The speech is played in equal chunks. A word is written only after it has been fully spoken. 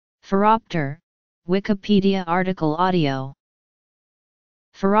Phoropter, Wikipedia article audio.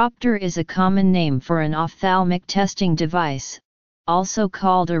 Phoropter is a common name for an ophthalmic testing device, also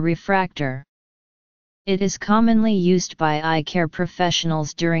called a refractor. It is commonly used by eye care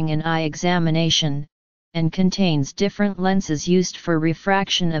professionals during an eye examination, and contains different lenses used for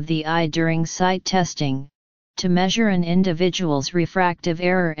refraction of the eye during sight testing, to measure an individual's refractive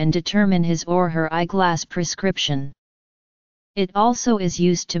error and determine his or her eyeglass prescription. It also is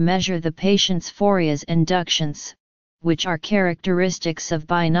used to measure the patient's phoreas and ductions, which are characteristics of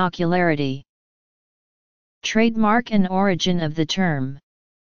binocularity. Trademark and origin of the term.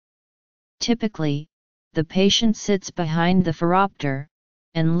 Typically, the patient sits behind the phoropter,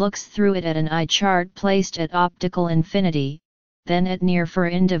 and looks through it at an eye chart placed at optical infinity, then at near for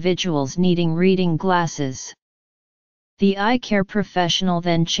individuals needing reading glasses. The eye care professional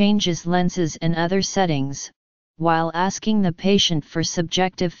then changes lenses and other settings, while asking the patient for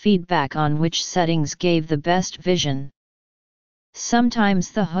subjective feedback on which settings gave the best vision.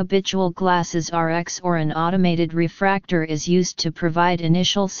 Sometimes the habitual glasses RX or an automated refractor is used to provide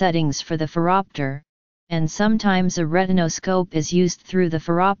initial settings for the phoropter, and sometimes a retinoscope is used through the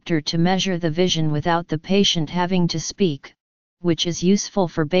phoropter to measure the vision without the patient having to speak, which is useful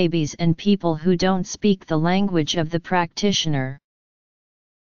for babies and people who don't speak the language of the practitioner.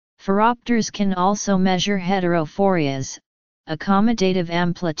 Phoropters can also measure heterophoreas, accommodative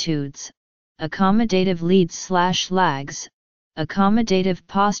amplitudes, accommodative leads/lags, accommodative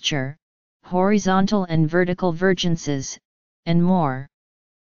posture, horizontal and vertical vergences, and more.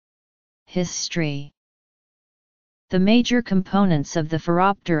 History. The major components of the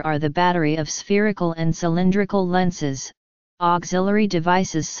phoropter are the battery of spherical and cylindrical lenses, auxiliary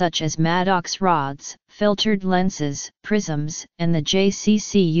devices such as Maddox rods, filtered lenses, prisms, and the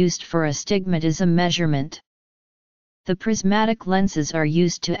JCC used for astigmatism measurement. The prismatic lenses are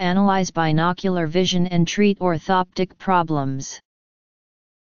used to analyze binocular vision and treat orthoptic problems.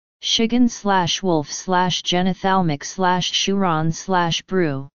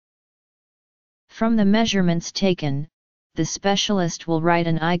 Shigan/Wolf/genophthalmic/Schuron/Brew. From the measurements taken, the specialist will write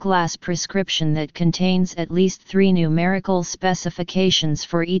an eyeglass prescription that contains at least 3 numerical specifications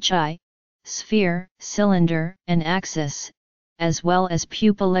for each eye: sphere, cylinder, and axis, as well as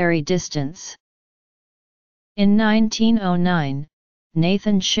pupillary distance. In 1909,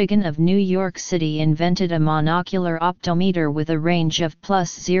 Nathan Shigan of New York City invented a monocular optometer with a range of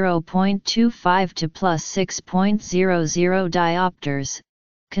 +0.25 to +6.00 diopters,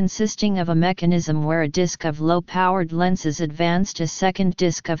 consisting of a mechanism where a disc of low-powered lenses advanced a second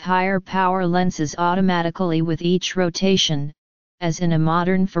disc of higher-power lenses automatically with each rotation, as in a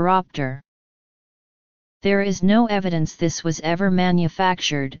modern phoropter. There is no evidence this was ever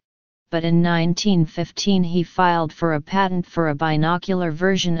manufactured, but in 1915 he filed for a patent for a binocular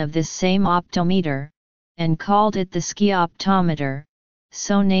version of this same optometer, and called it the skioptometer,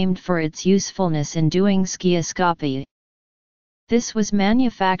 so named for its usefulness in doing skioscopy. This was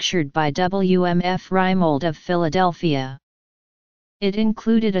manufactured by WMF Reimold of Philadelphia. It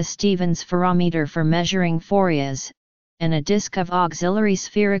included a Stevens phorometer for measuring phoreas, and a disc of auxiliary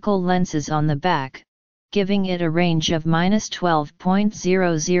spherical lenses on the back, giving it a range of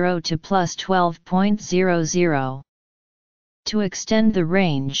 -12.00 to +12.00. To extend the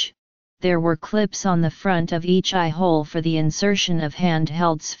range, there were clips on the front of each eye hole for the insertion of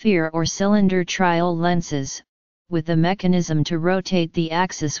handheld sphere or cylinder trial lenses, with the mechanism to rotate the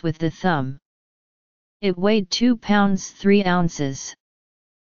axis with the thumb. It weighed 2 pounds 3 ounces.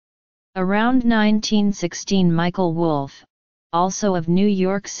 Around 1916 Michael Wolff, also of New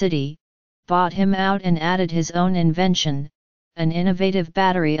York City, bought him out and added his own invention, an innovative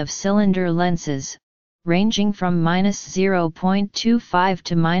battery of cylinder lenses, ranging from -0.25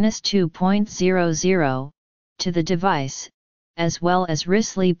 to -2.00, to the device, as well as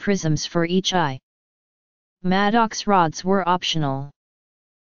Risley prisms for each eye. Maddox rods were optional.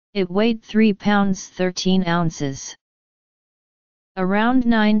 It weighed 3 pounds 13 ounces. Around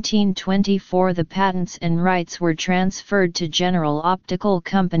 1924 the patents and rights were transferred to General Optical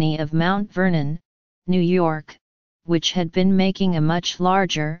Company of Mount Vernon, New York, which had been making a much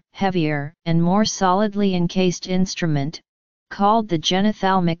larger, heavier, and more solidly encased instrument, called the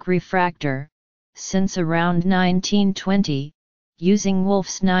genophthalmic refractor, since around 1920, using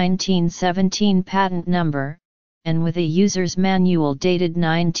Wolff's 1917 patent number, and with a user's manual dated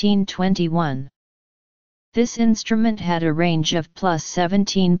 1921. This instrument had a range of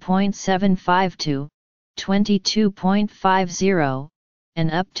 +17.75 to 22.50, and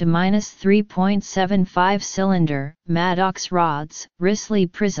up to -3.75 cylinder, Maddox rods, Risley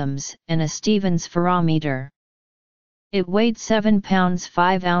prisms, and a Stevens phorometer. It weighed 7 pounds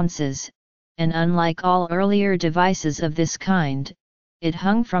 5 ounces, and unlike all earlier devices of this kind, it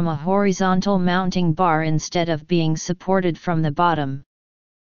hung from a horizontal mounting bar instead of being supported from the bottom.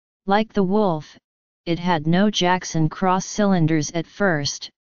 Like the Wolf, it had no jacks and cross cylinders at first,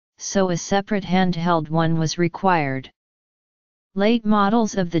 so a separate handheld one was required. Late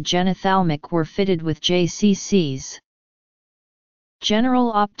models of the genophthalmic were fitted with JCCs.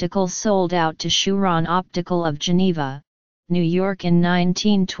 General Optical sold out to Churon Optical of Geneva, New York in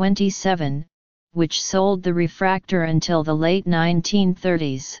 1927, which sold the refractor until the late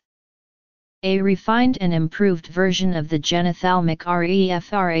 1930s. A refined and improved version of the genophthalmic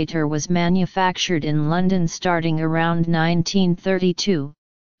refractor was manufactured in London starting around 1932,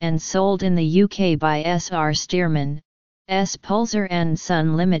 and sold in the UK by S.R. Stearman, S. Pulsar and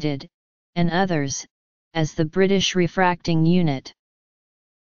Son Limited, and others, as the British Refracting Unit.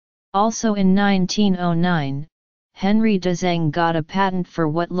 Also in 1909, Henry Dezeng got a patent for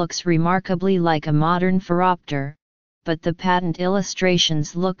what looks remarkably like a modern Phoropter, but the patent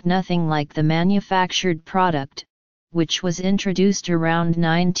illustrations look nothing like the manufactured product, which was introduced around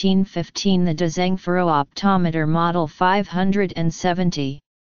 1915, the Dezeng Phoroptometer Model 570.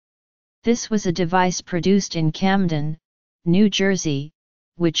 This was a device produced in Camden, New Jersey,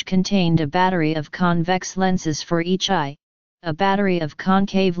 which contained a battery of convex lenses for each eye, a battery of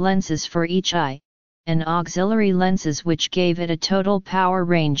concave lenses for each eye, and auxiliary lenses, which gave it a total power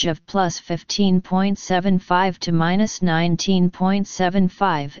range of plus 15.75 to minus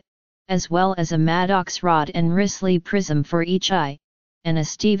 19.75, as well as a Maddox rod and Risley prism for each eye, and a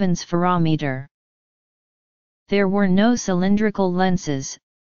Stevens phorometer. There were no cylindrical lenses,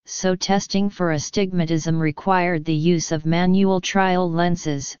 so testing for astigmatism required the use of manual trial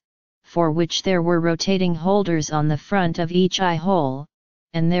lenses, for which there were rotating holders on the front of each eye hole,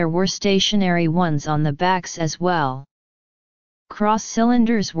 and there were stationary ones on the backs as well. Cross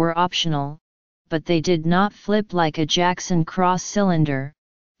cylinders were optional, but they did not flip like a Jackson cross cylinder,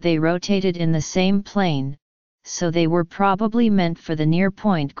 they rotated in the same plane, so they were probably meant for the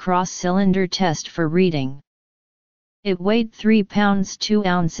near-point cross cylinder test for reading. It weighed 3 pounds 2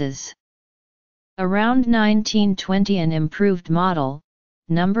 ounces. Around 1920 an improved model,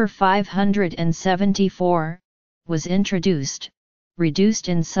 number 574, was introduced, reduced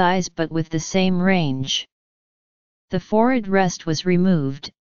in size but with the same range. The forward rest was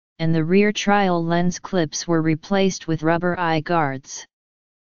removed, and the rear trial lens clips were replaced with rubber eye guards.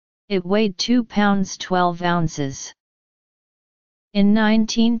 It weighed 2 pounds 12 ounces. In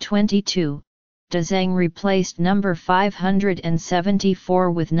 1922, Dezeng replaced number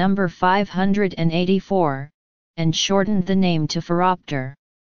 574 with number 584, and shortened the name to Phoropter.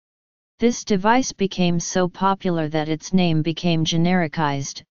 This device became so popular that its name became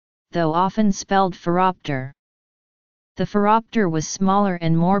genericized, though often spelled Phoropter. The Phoropter was smaller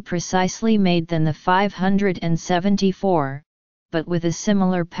and more precisely made than the 574, but with a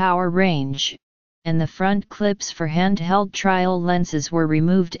similar power range, and the front clips for handheld trial lenses were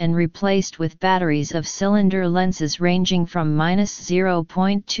removed and replaced with batteries of cylinder lenses ranging from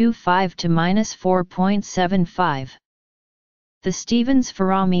 -0.25 to -4.75. The Stevens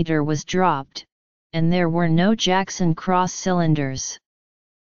phorometer was dropped, and there were no Jackson cross cylinders.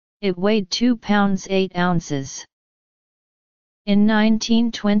 It weighed 2 pounds 8 ounces. In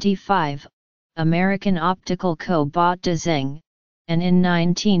 1925, American Optical Co. bought Dezeng, and in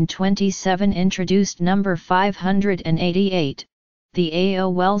 1927 introduced number 588, the A.O.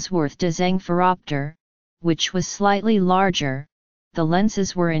 Wellsworth Dezeng Phoropter, which was slightly larger. The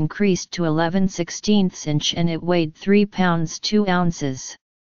lenses were increased to 11/16 inch and it weighed 3 pounds 2 ounces.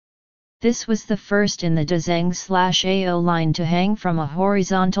 This was the first in the Dezeng/AO line to hang from a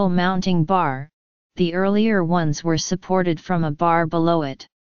horizontal mounting bar, the earlier ones were supported from a bar below it.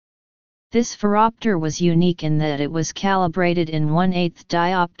 This Phoropter was unique in that it was calibrated in 1/8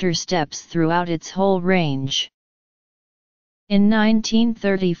 diopter steps throughout its whole range. In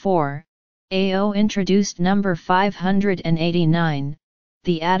 1934, AO introduced number 589,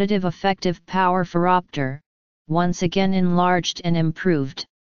 the additive effective power Phoropter, once again enlarged and improved.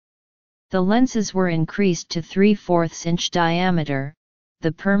 The lenses were increased to 3/4 inch diameter,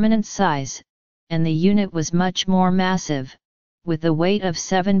 the permanent size, and the unit was much more massive, with a weight of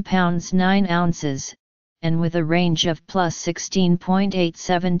 7 pounds 9 ounces, and with a range of plus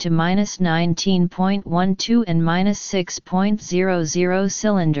 16.87 to minus 19.12 and minus 6.00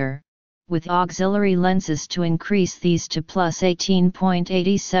 cylinder, with auxiliary lenses to increase these to plus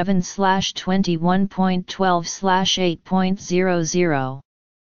 18.87/21.12/8.00.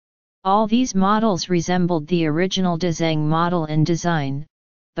 All these models resembled the original Dezeng model in design,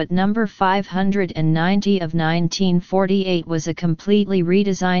 but number 590 of 1948 was a completely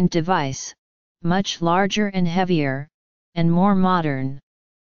redesigned device, much larger and heavier, and more modern.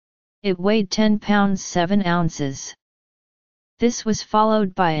 It weighed 10 pounds 7 ounces. This was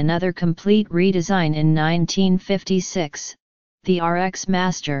followed by another complete redesign in 1956, the RX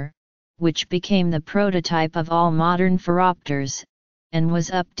Master, which became the prototype of all modern Phoropters, and was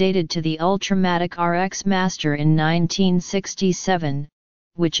updated to the Ultramatic RX Master in 1967,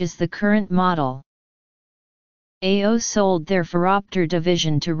 which is the current model. AO sold their Phoropter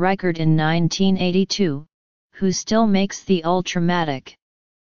division to Reichert in 1982, who still makes the Ultramatic.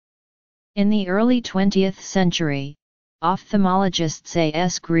 In the early 20th century, ophthalmologists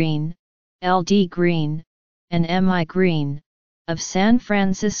A.S. Green, L.D. Green, and M.I. Green, of San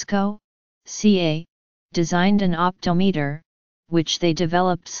Francisco, CA, designed an optometer, which they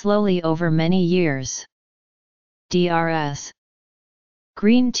developed slowly over many years. Drs.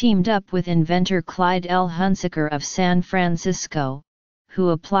 Green teamed up with inventor Clyde L. Hunsaker of San Francisco, who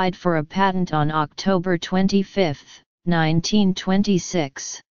applied for a patent on October 25,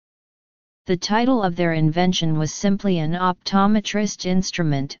 1926. The title of their invention was simply an optometrist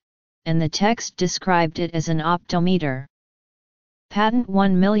instrument, and the text described it as an optometer. Patent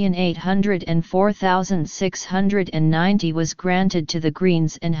 1,804,690 was granted to the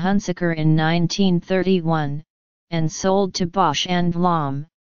Greens and Hunsaker in 1931, and sold to Bosch and Lomb,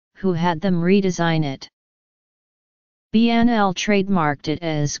 who had them redesign it. BNL trademarked it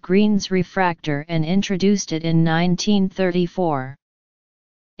as Green's refractor and introduced it in 1934.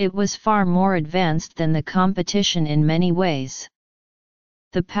 It was far more advanced than the competition in many ways.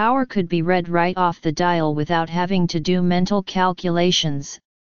 The power could be read right off the dial without having to do mental calculations.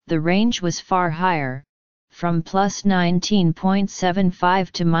 The range was far higher, from plus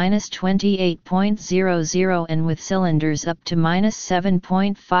 19.75 to minus 28.00, and with cylinders up to minus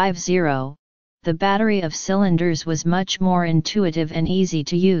 7.50. The battery of cylinders was much more intuitive and easy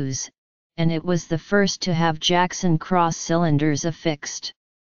to use, and it was the first to have Jackson cross cylinders affixed.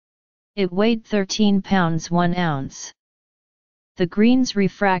 It weighed 13 pounds 1 ounce. The Green's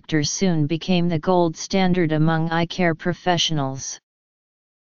refractor soon became the gold standard among eye care professionals.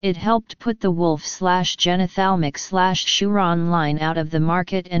 It helped put the Wolf/Genophthalmic/Schuron line out of the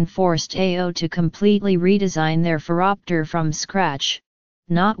market and forced AO to completely redesign their Phoropter from scratch,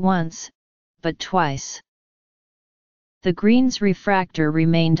 not once, but twice. The Green's refractor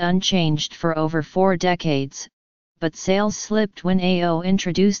remained unchanged for over 4 decades, but sales slipped when AO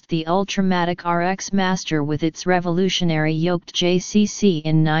introduced the Ultramatic RX Master with its revolutionary yoked JCC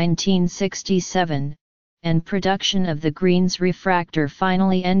in 1967, and production of the Green's refractor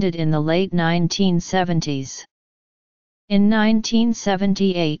finally ended in the late 1970s. In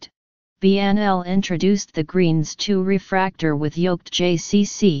 1978, BNL introduced the Green's 2 refractor with yoked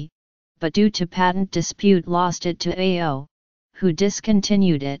JCC, but due to patent dispute lost it to AO, who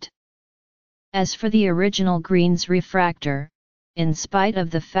discontinued it. As for the original Green's refractor, in spite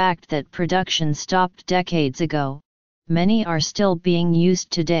of the fact that production stopped decades ago, many are still being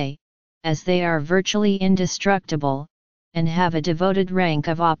used today, as they are virtually indestructible, and have a devoted rank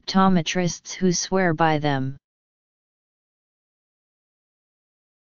of optometrists who swear by them.